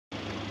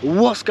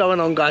What's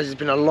going on, guys? It's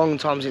been a long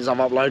time since I've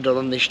uploaded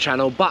on this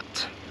channel,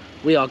 but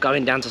we are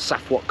going down to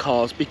Safwat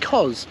Cars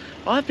because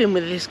I've been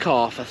with this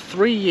car for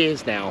 3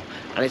 years now,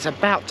 and it's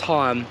about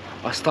time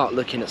I start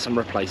looking at some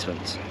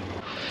replacements.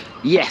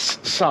 Yes,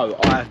 so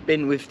I've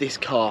been with this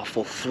car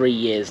for 3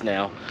 years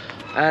now,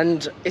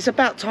 and it's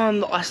about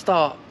time that I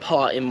start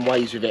parting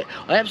ways with it.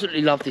 I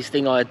absolutely love this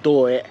thing, I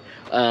adore it.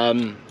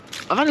 I've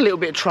had a little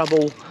bit of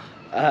trouble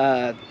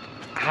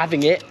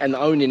having it and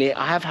owning it.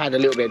 I have had a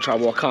little bit of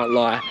trouble, I can't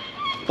lie.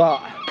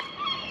 But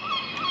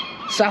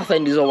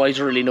Southend is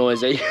always really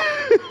noisy.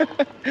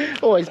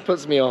 Always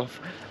puts me off.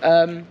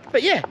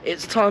 But yeah,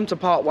 it's time to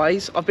part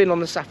ways. I've been on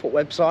the Safwat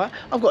website.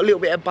 I've got a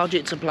little bit of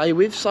budget to play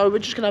with, so we're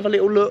just gonna have a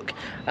little look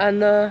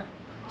and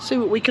see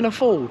what we can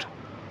afford.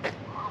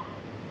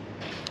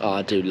 Oh,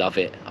 I do love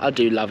it. I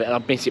do love it, and I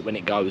miss it when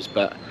it goes.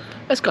 But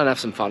let's go and have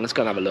some fun. Let's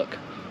go and have a look.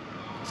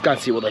 Let's go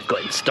and see what they've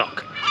got in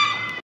stock.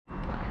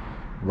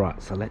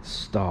 Right, so let's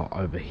start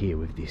over here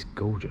with this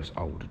gorgeous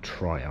old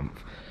Triumph.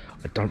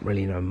 I don't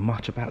really know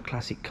much about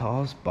classic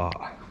cars, but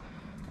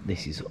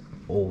this is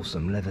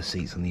awesome. Leather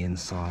seats on the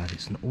inside.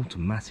 It's an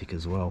automatic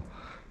as well.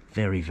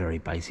 Very, very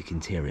basic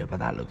interior, but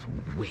that looks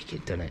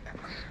wicked, doesn't it?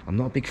 I'm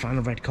not a big fan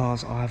of red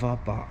cars either,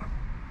 but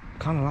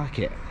kind of like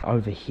it.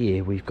 Over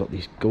here, we've got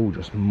this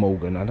gorgeous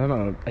Morgan. I don't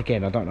know,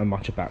 again, I don't know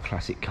much about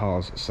classic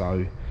cars,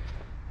 so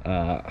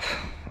I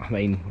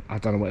mean, I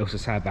don't know what else to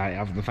say about it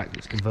other than the fact that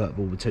it's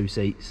convertible with 2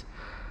 seats.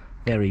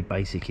 Very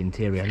basic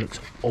interior,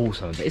 looks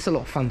awesome, but it's a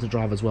lot of fun to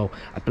drive as well.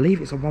 I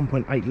believe it's a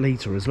 1.8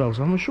 litre as well,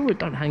 so I'm sure it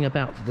don't hang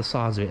about for the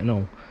size of it and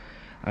all.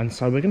 And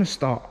so we're going to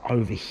start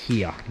over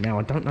here. Now,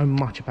 I don't know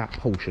much about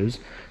Porsches,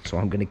 so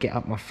I'm going to get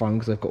up my phone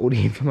because I've got all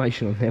the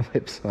information on their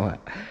website.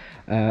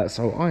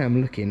 So I am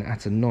looking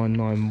at a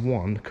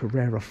 991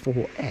 Carrera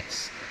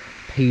 4S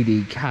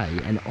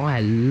PDK, and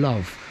I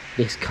love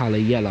this colour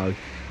yellow.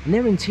 And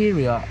their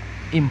interior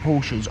in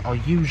Porsches are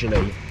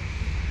usually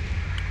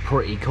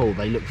pretty cool.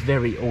 They look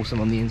very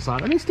awesome on the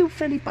inside, and it's still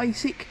fairly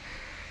basic,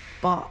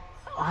 but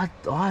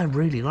I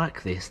really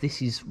like this. This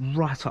is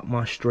right up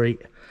my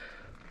street.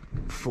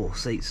 4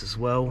 seats as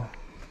well.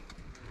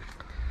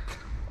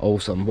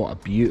 Awesome. What a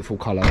beautiful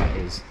colour that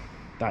is.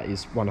 That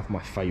is one of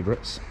my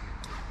favourites.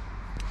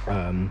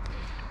 And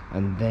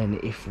then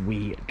if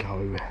we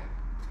go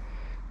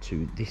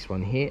to this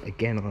one here,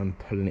 again, I'm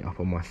pulling it up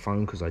on my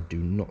phone because I do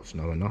not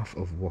know enough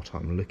of what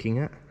I'm looking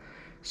at.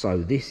 So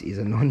this is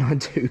a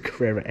 992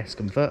 Carrera S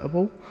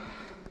convertible.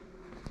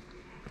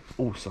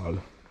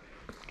 Also,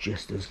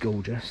 just as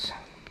gorgeous.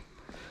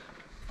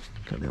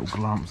 Got a little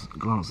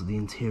glance of the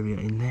interior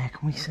in there.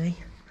 Can we see?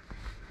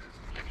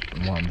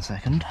 1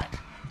 second.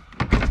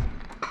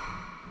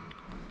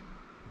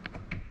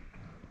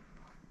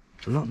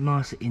 A lot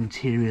nicer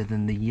interior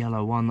than the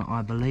yellow one that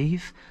I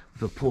believe,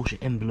 with a Porsche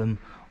emblem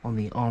on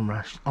the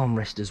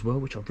armrest as well,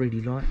 which I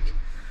really like.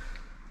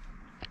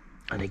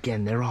 And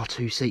again, there are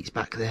 2 seats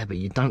back there, but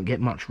you don't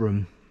get much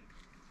room.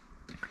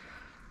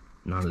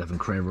 911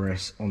 Carrera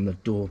S on the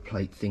door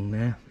plate thing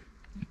there.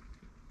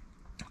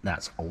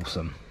 That's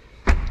awesome.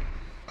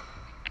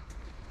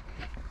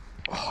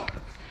 Oh.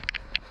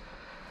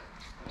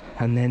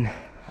 And then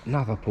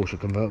another Porsche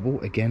convertible,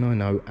 again I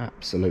know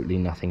absolutely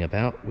nothing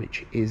about,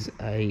 which is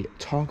a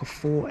Targa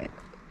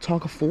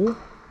 4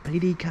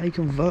 PDK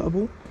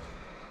convertible.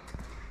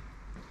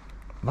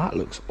 That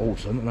looks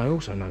awesome, and I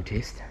also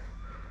noticed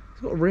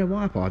it's got a rear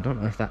wiper. I don't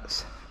know if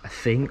that's a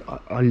thing.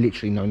 I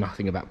literally know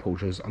nothing about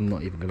Porsches, I'm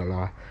not even gonna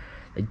lie.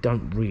 They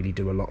don't really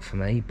do a lot for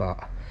me,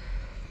 but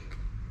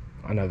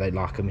I know they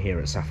like them here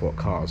at Safwat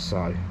Cars,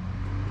 so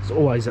there's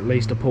always at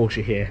least a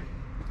Porsche here.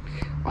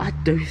 I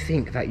do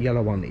think that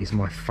yellow one is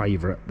my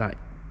favourite. That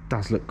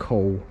does look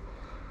cool.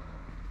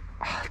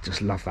 I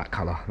just love that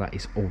colour. That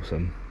is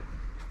awesome.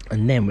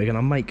 And then we're going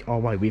to make our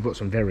way. We've got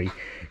some very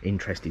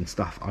interesting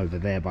stuff over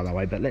there, by the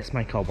way, but let's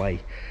make our way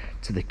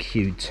to the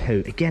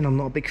Q2. Again, I'm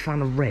not a big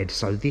fan of red,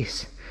 so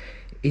this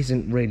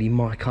isn't really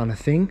my kind of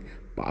thing,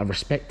 but I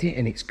respect it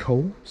and it's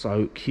cool.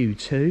 So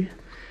Q2,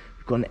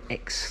 we've got an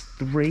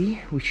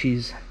X3, which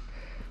is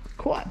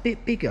quite a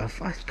bit bigger. If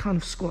I kind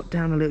of squat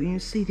down a little, you can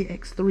see the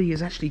X3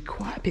 is actually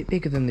quite a bit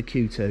bigger than the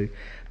Q2,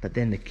 but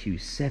then the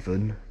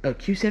X7,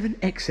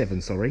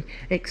 sorry,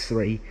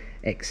 X3,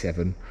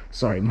 X7,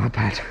 sorry, my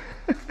bad,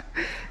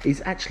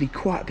 is actually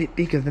quite a bit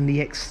bigger than the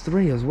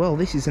X3 as well.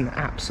 This is an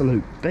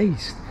absolute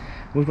beast.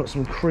 We've got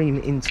some cream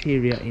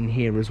interior in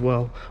here as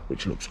well,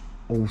 which looks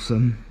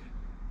awesome.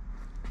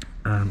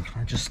 Can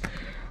I just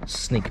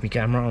sneak my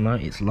camera? Oh no,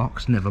 it's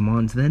locked, never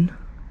mind then.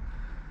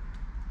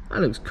 That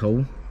looks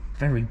cool.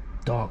 Very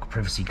dark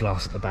privacy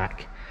glass at the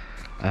back.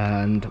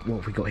 And what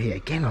have we got here?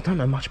 Again, I don't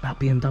know much about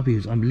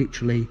BMWs. I'm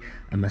literally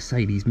a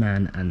Mercedes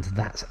man, and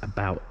that's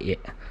about it.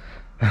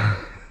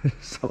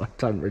 So I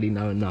don't really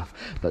know enough,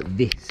 but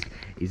this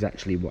is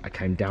actually what I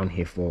came down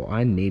here for.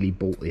 I nearly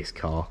bought this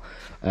car.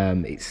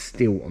 It's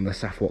still on the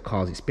Safwat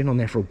Cars. It's been on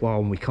there for a while,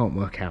 and we can't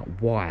work out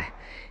why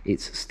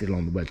it's still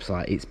on the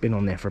website. It's been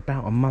on there for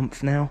about a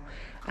month now,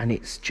 and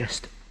it's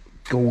just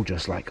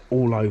gorgeous, like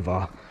all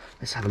over.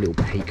 Let's have a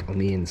little peek on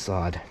the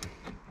inside.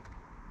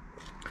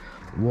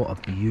 What a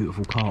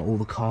beautiful car. All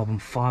the carbon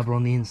fibre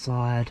on the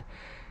inside.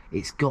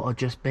 It's got to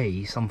just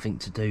be something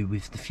to do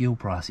with the fuel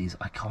prices.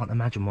 I can't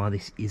imagine why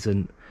this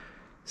isn't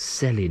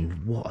selling.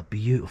 What a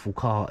beautiful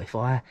car. If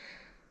I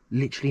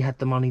literally had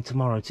the money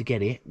tomorrow to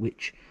get it,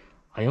 which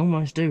I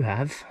almost do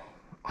have,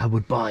 I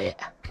would buy it.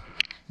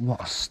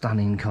 What a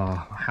stunning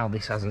car. How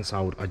this hasn't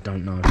sold, I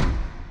don't know.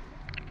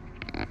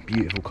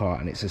 Beautiful car,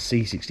 and it's a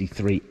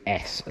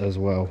C63S as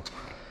well.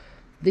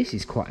 This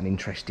is quite an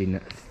interesting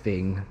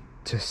thing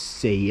to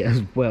see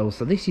as well.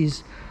 So this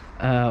is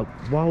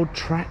Wild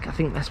Track, I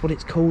think that's what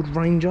it's called,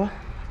 Ranger,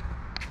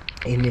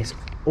 in this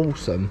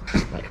awesome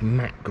like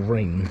matte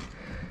green,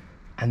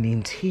 and the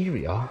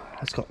interior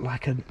has got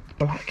like a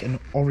black and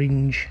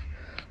orange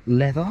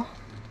leather,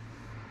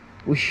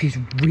 which is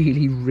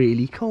really,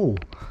 really cool.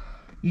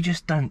 You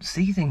just don't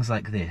see things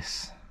like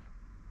this.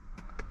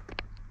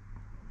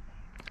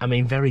 I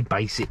mean, very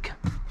basic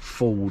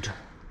Ford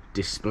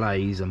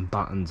displays and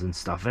buttons and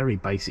stuff, very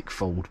basic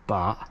Ford,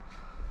 but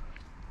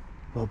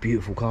what a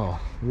beautiful car.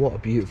 What a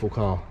beautiful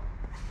car.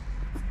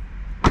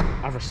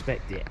 I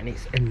respect it, and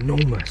it's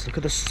enormous. Look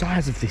at the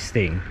size of this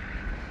thing.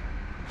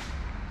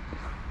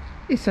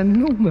 It's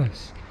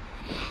enormous.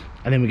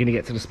 And then we're going to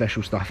get to the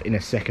special stuff in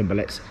a second, but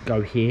let's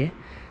go here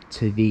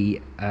to the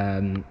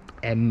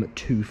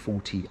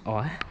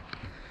M240i,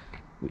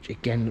 which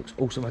again looks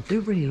awesome. I do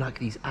really like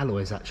these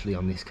alloys actually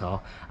on this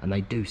car, and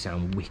they do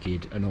sound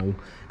wicked and all,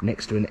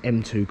 next to an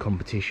M2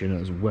 competition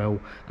as well.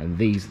 And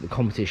these, the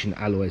competition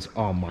alloys,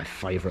 are my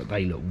favourite.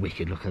 They look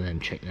wicked. Look at them,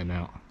 check them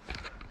out.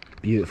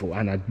 Beautiful.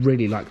 And I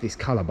really like this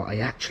colour, but I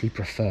actually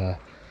prefer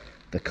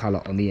the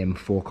colour on the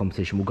M4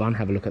 competition. We'll go and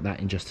have a look at that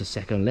in just a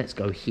second. Let's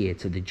go here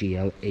to the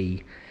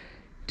GLE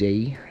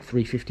D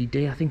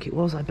 350D, I think it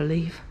was, I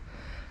believe.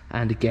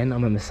 And again,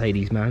 I'm a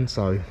Mercedes man,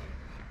 so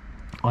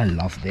I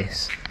love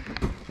this.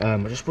 I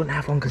just wouldn't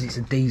have one because it's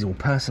a diesel.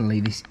 Personally,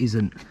 this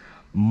isn't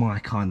my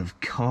kind of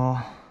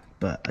car,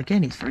 but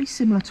again, it's very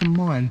similar to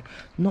mine.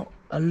 Not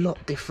a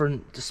lot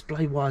different.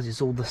 Display wise,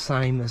 it's all the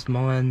same as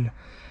mine.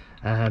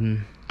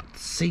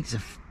 Seats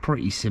are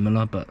pretty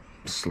similar, but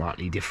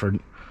slightly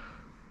different.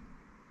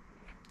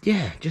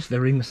 Yeah, just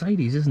very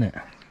Mercedes, isn't it?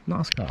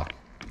 Nice car.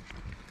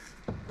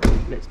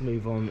 Let's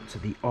move on to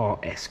the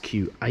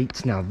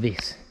RSQ8. Now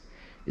this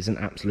is an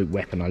absolute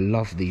weapon. I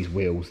love these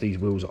wheels. These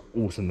wheels are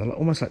awesome. They're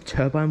almost like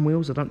turbine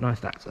wheels. I don't know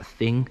if that's a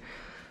thing.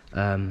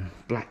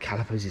 Black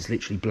calipers. It's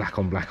literally black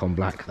on black on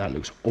black. That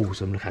looks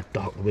awesome. Look how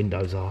dark the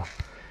windows are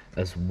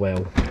as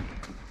well.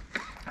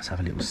 Let's have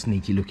a little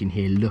sneaky look in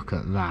here. Look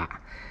at that.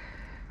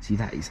 See,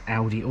 that is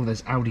Audi. Oh,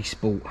 there's Audi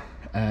Sport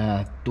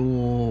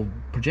door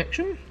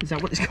projection. Is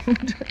that what it's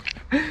called?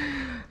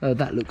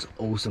 That looks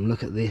awesome.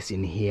 Look at this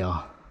in here.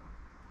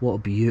 What a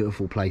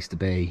beautiful place to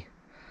be.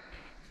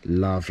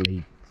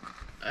 Lovely.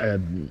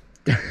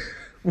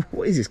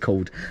 What is this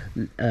called?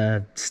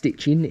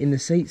 Stitching in the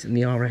seats, and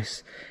the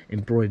RS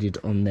embroidered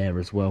on there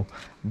as well.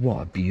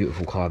 What a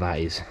beautiful car that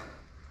is.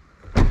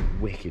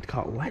 Wicked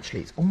car. Oh,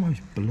 actually, it's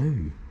almost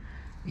blue.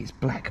 It's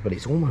black, but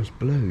it's almost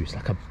blue. It's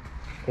like a,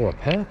 or a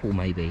purple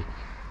maybe.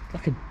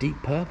 Like a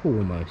deep purple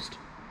almost.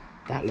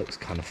 That looks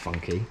kind of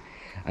funky.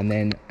 And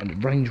then a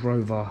Range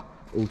Rover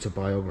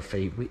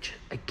Autobiography, which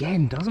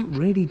again doesn't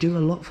really do a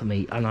lot for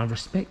me, and I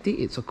respect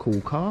it. It's a cool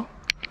car,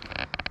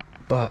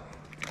 but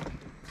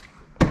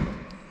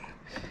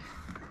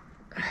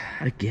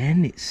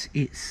again, it's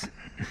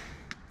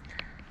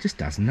just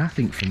does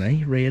nothing for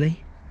me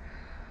really.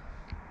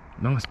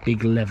 Nice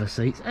big leather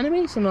seats, and I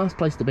mean, it's a nice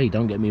place to be,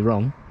 don't get me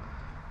wrong.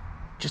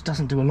 Just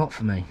doesn't do a lot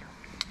for me.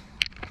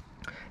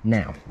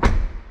 Now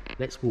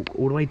let's walk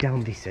all the way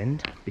down this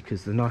end,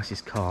 because the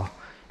nicest car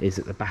is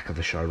at the back of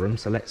the showroom.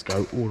 So let's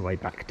go all the way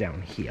back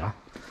down here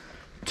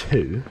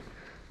to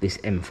this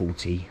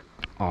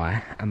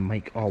M40i and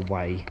make our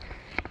way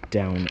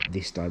down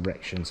this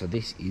direction. So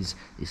this is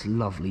this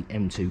lovely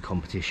M2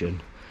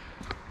 competition.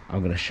 I'm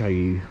going to show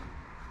you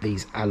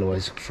these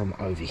alloys from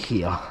over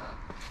here.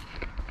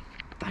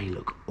 They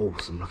look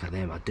awesome. Look at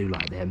them. I do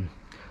like them.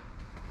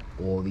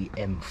 Or the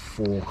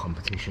M4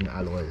 competition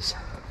alloys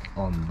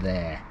on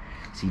there.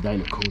 See, they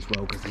look cool as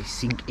well because they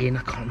sink in.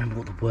 I can't remember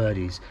what the word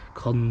is.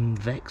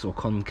 Convex or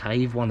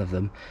concave, one of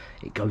them.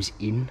 It goes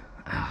in.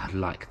 Ah, I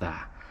like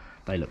that.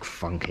 They look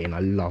funky, and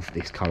I love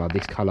this colour.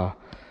 This colour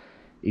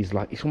is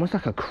like, it's almost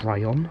like a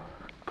crayon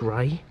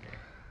grey.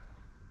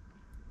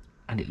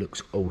 And it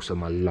looks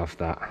awesome. I love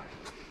that.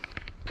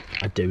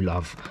 I do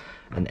love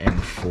an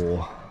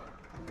M4.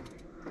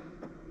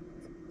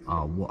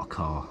 Oh, what a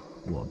car.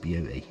 What a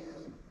beauty.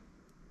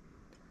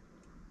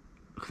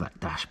 Look at that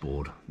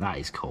dashboard. That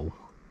is cool.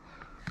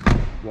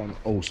 One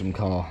awesome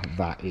car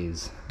that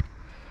is.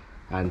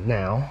 And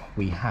now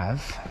we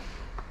have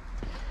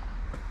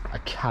a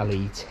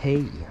Cali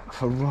T,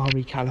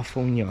 Ferrari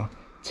California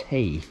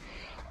T.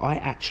 I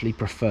actually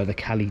prefer the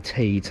Cali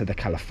T to the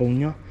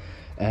California.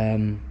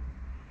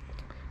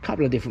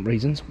 Couple of different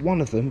reasons.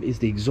 One of them is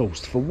the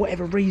exhaust. For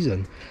whatever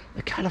reason,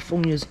 the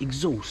California's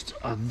exhausts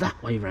are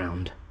that way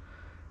round,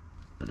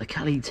 but the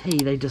Cali T,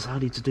 they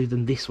decided to do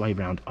them this way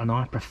round, and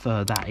I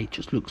prefer that. It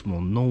just looks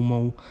more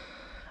normal.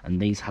 and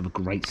these have a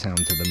great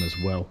sound to them as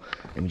well.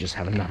 Let me just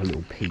have another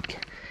little peek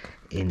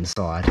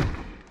inside.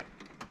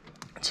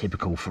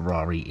 Typical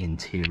Ferrari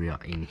interior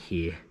in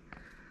here.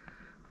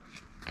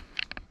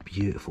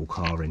 Beautiful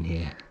car in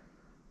here.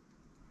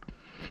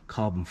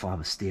 Carbon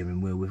fibre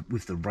steering wheel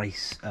with the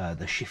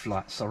the shift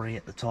light, sorry,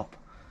 at the top.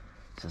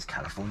 It says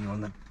California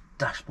on the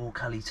dashboard,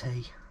 Cali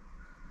T.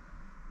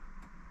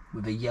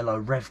 With a yellow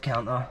rev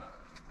counter.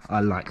 I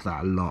like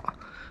that a lot.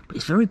 But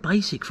it's very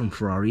basic from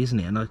Ferrari, isn't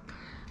it? And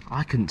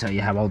I couldn't tell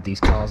you how old these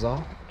cars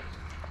are.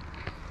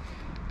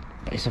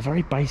 But it's a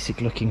very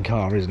basic looking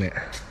car, isn't it?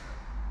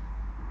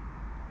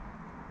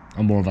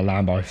 I'm more of a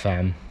Lambo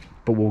fan,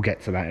 but we'll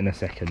get to that in a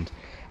second.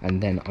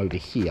 And then over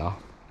here,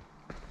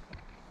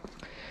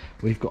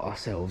 we've got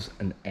ourselves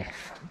an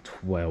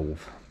F12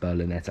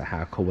 Berlinetta.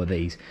 How cool are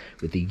these?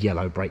 With the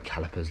yellow brake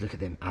calipers. Look at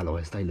them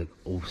alloys, they look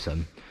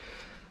awesome.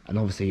 And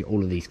obviously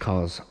all of these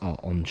cars are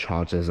on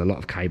charge. There's a lot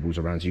of cables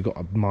around, so you've got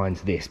to mind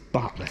this.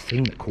 But the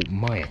thing that caught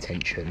my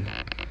attention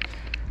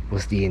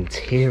was the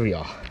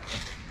interior.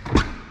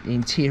 The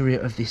interior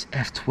of this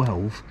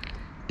F12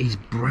 is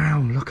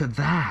brown. Look at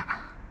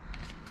that.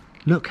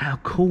 Look how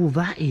cool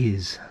that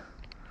is.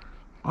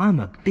 I'm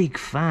a big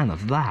fan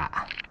of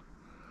that.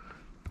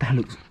 That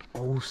looks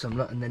awesome.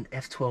 Look, and then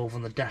F12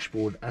 on the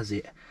dashboard as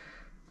it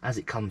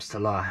comes to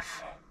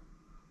life.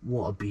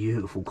 What a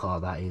beautiful car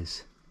that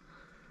is.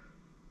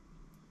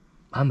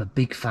 I'm a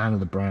big fan of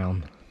the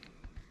brown.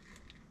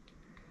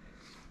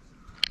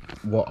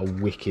 What a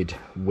wicked,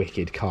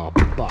 wicked car.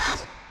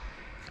 But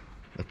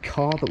the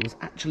car that was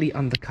actually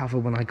undercover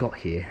when I got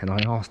here, and I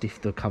asked if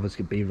the covers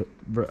could be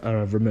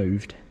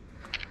removed,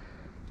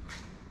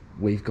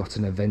 we've got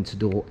an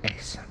Aventador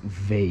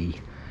SV.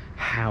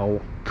 How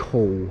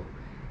cool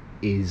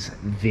is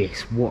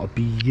this? What a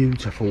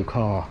beautiful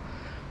car.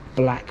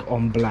 Black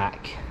on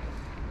black.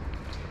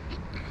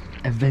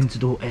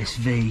 Aventador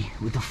SV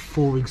with the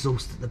 4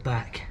 exhaust at the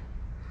back.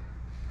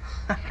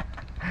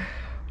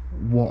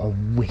 What a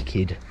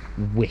wicked,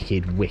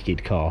 wicked,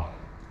 wicked car.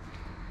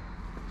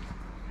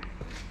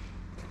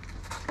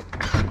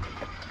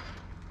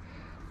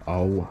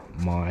 Oh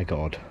my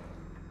god.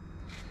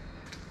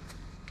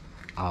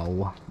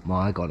 Oh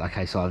my god.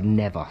 Okay, so I've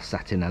never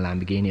sat in a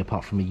Lamborghini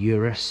apart from a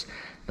Urus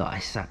that I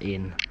sat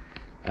in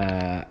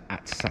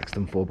at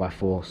Saxton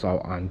 4x4,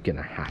 so I'm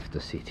gonna have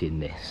to sit in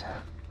this.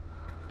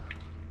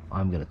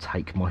 I'm gonna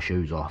take my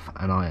shoes off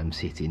and I am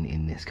sitting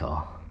in this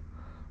car.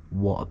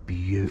 What a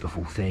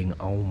beautiful thing.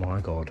 Oh my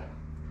god.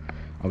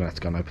 I'm gonna have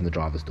to go and open the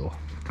driver's door.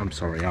 I'm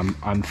sorry, I'm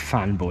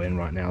fanboying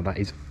right now. That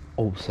is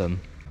awesome.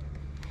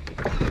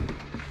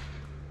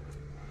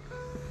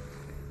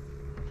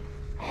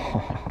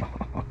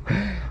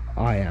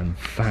 I am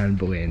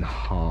fanboying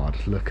hard.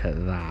 Look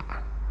at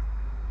that.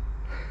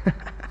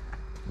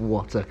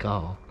 What a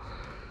car.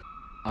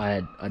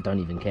 I don't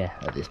even care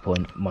at this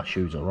point. My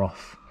shoes are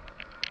off.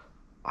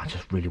 I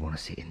just really want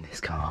to sit in this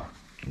car.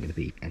 I'm going to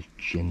be as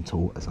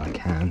gentle as I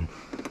can,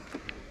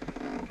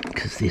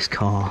 because this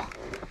car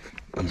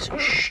is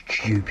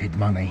stupid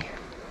money.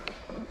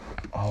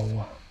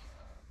 Oh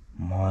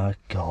my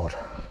god.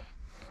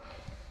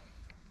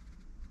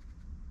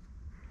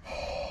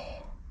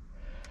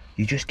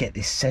 You just get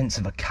this sense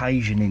of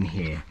occasion in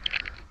here.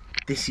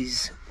 This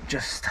is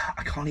just,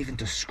 I can't even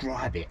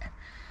describe it.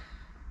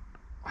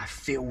 I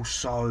feel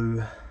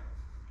so...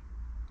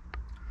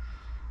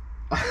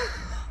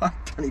 I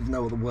don't even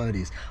know what the word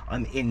is.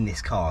 I'm in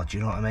this car, do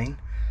you know what I mean?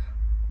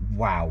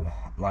 Wow,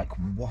 like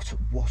what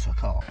a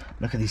car.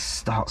 Look at this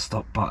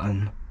start-stop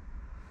button.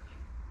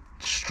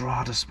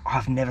 Strada,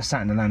 I've never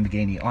sat in a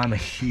Lamborghini. I'm a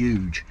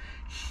huge,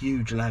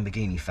 huge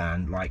Lamborghini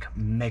fan, like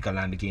mega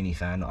Lamborghini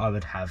fan. I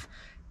would have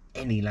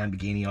any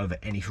Lamborghini over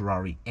any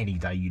Ferrari any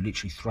day. You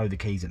literally throw the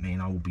keys at me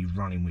and I will be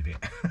running with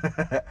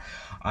it.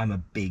 I'm a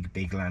big,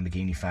 big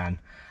Lamborghini fan,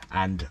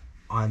 and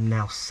I'm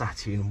now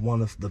sat in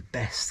one of the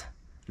best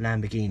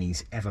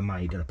Lamborghinis ever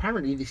made, and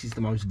apparently this is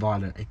the most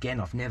violent. Again,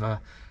 I've never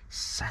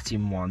sat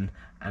in one,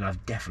 and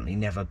I've definitely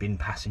never been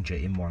passenger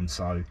in one,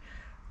 so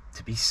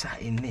to be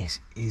sat in this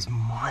is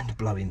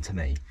mind-blowing to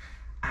me.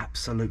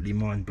 Absolutely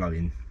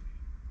mind-blowing.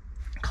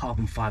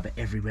 Carbon fibre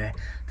everywhere.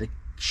 The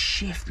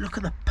shift, look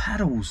at the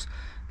paddles.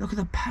 Look at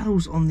the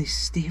paddles on this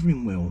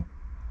steering wheel.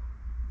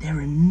 They're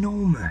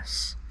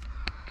enormous.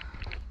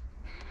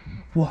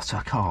 What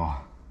a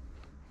car.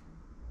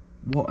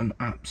 What an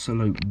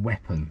absolute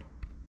weapon.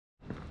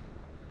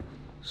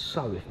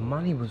 So, if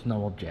money was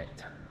no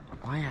object,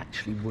 I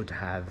actually would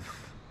have...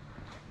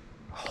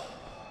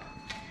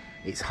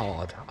 it's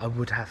hard. I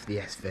would have the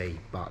SV,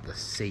 but the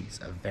seats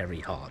are very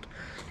hard.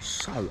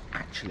 So,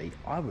 actually,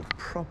 I would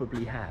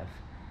probably have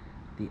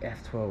the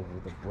F12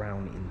 with the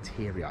brown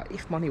interior,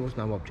 if money was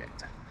no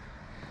object.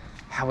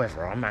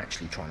 However, I'm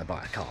actually trying to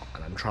buy a car,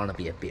 and I'm trying to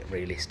be a bit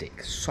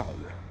realistic, so...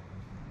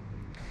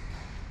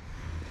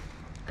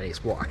 and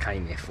it's what I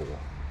came here for.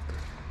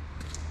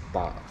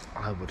 But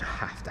I would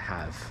have to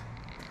have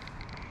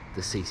the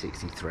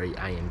C63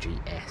 AMG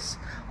S.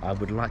 I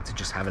would like to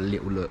just have a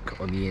little look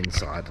on the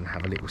inside and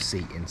have a little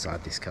seat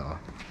inside this car.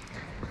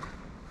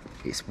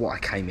 It's what I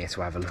came here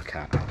to have a look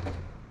at.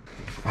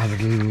 I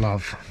would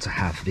love to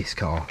have this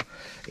car.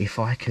 If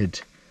I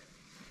could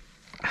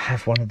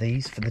have one of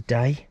these for the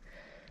day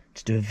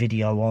to do a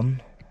video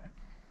on,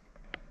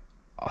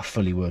 I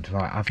fully would.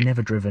 Like, I've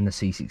never driven a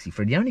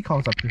C63. The only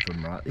cars I've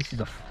driven, right, this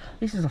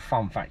is a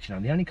fun fact, you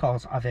know, the only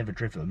cars I've ever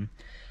driven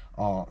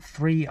are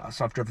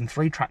so I've driven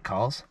 3 track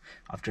cars.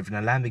 I've driven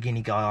a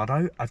Lamborghini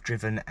Gallardo, I've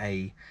driven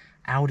a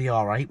Audi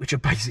R8, which are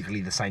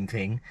basically the same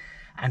thing,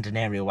 and an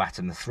Ariel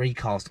Atom. The 3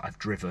 cars that I've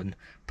driven,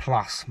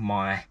 plus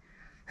my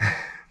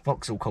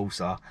Vauxhall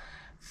Corsa,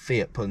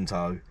 Fiat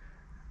Punto,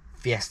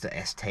 Fiesta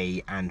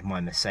ST, and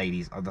my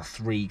Mercedes are the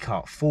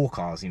 4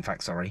 cars, in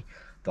fact, sorry,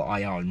 that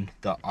I own,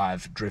 that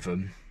I've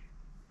driven,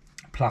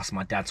 plus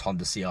my dad's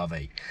Honda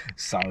CR-V.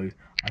 So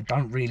I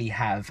don't really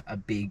have a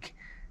big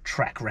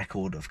track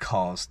record of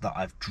cars that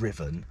I've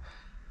driven,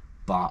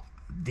 but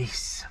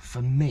this,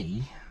 for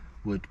me,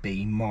 would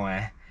be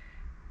my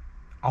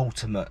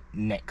ultimate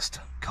next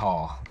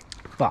car.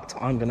 But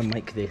I'm going to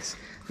make this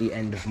the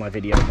end of my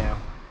video now.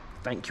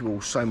 Thank you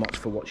all so much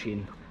for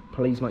watching.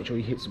 Please make sure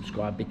you hit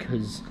subscribe,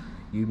 because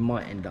you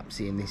might end up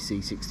seeing this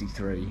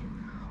C63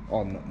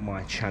 on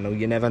my channel.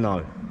 You never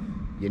know.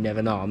 You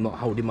never know. I'm not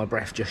holding my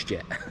breath just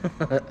yet.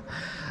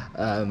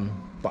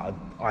 But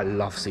I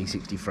love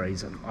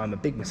C63s. I'm a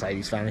big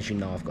Mercedes fan, as you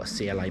know. I've got a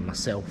CLA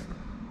myself.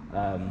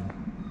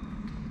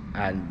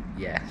 And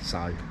yeah,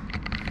 so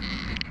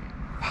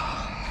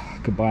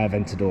goodbye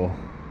Aventador.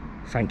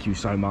 Thank you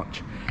so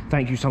much.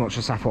 Thank you so much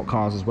to Safwat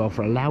Cars as well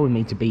for allowing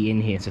me to be in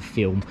here to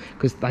film,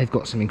 because they've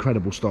got some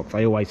incredible stock.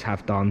 They always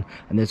have done.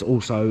 And there's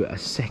also a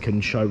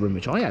second showroom,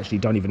 which I actually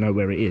don't even know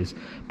where it is,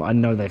 but I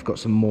know they've got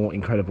some more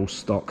incredible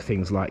stock,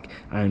 things like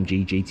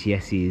AMG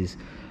GTSs.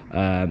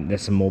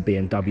 There's some more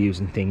BMWs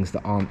and things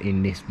that aren't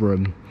in this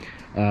room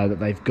that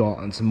they've got,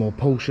 and some more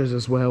Porsches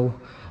as well.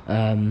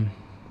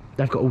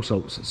 They've got all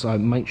sorts, so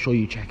make sure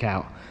you check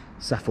out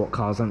Safwat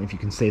Cars. I don't know if you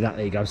can see that.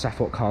 There you go,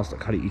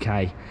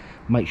 safwatcars.co.uk.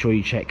 Make sure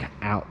you check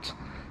out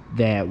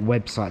their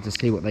website to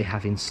see what they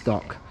have in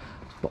stock.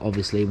 But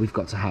obviously we've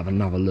got to have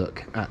another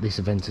look at this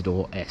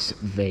Aventador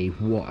SV.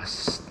 What a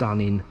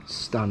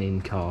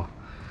stunning car.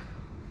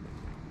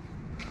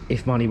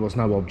 If money was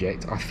no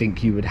object, I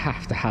think you would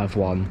have to have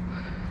one,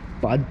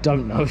 but I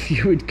don't know if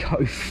you would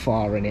go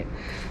far in it,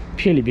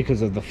 purely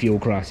because of the fuel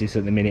crisis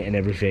at the minute and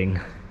everything.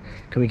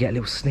 Can we get a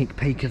little sneak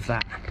peek of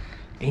that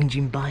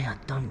engine bay? I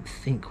don't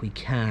think we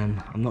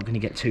can. I'm not going to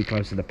get too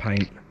close to the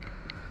paint.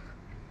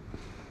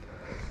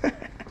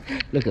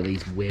 Look at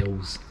these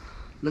wheels.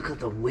 Look at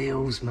the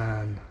wheels,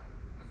 man.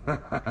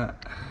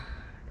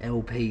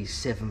 LP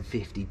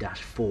 750-4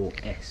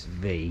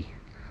 SV.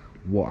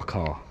 What a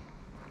car.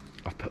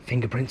 I've put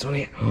fingerprints on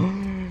it.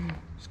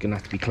 It's going to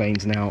have to be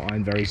cleaned now.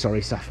 I'm very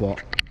sorry,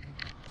 Safwat.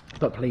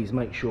 But please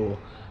make sure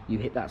you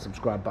hit that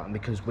subscribe button,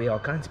 because we are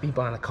going to be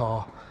buying a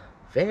car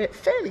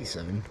fairly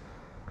soon.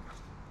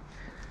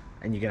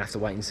 And you're going to have to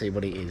wait and see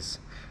what it is.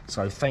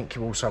 So thank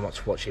you all so much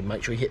for watching.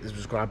 Make sure you hit the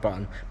subscribe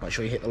button. Make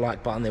sure you hit the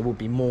like button. There will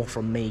be more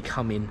from me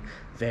coming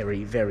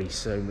very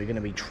soon. We're going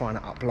to be trying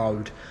to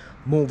upload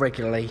more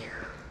regularly.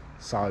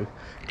 So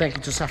thank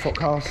you to Safwat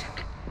Cars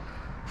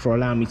for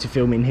allowing me to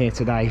film in here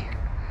today.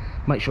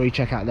 Make sure you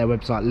check out their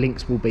website.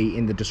 Links will be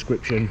in the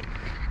description.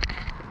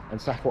 And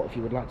Safwat, if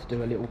you would like to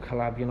do a little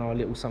collab, you know, a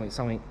little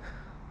something,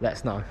 let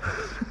us know.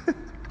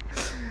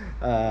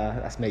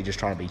 That's me just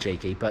trying to be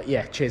cheeky. But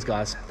yeah, cheers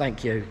guys.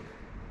 Thank you.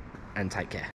 And take care.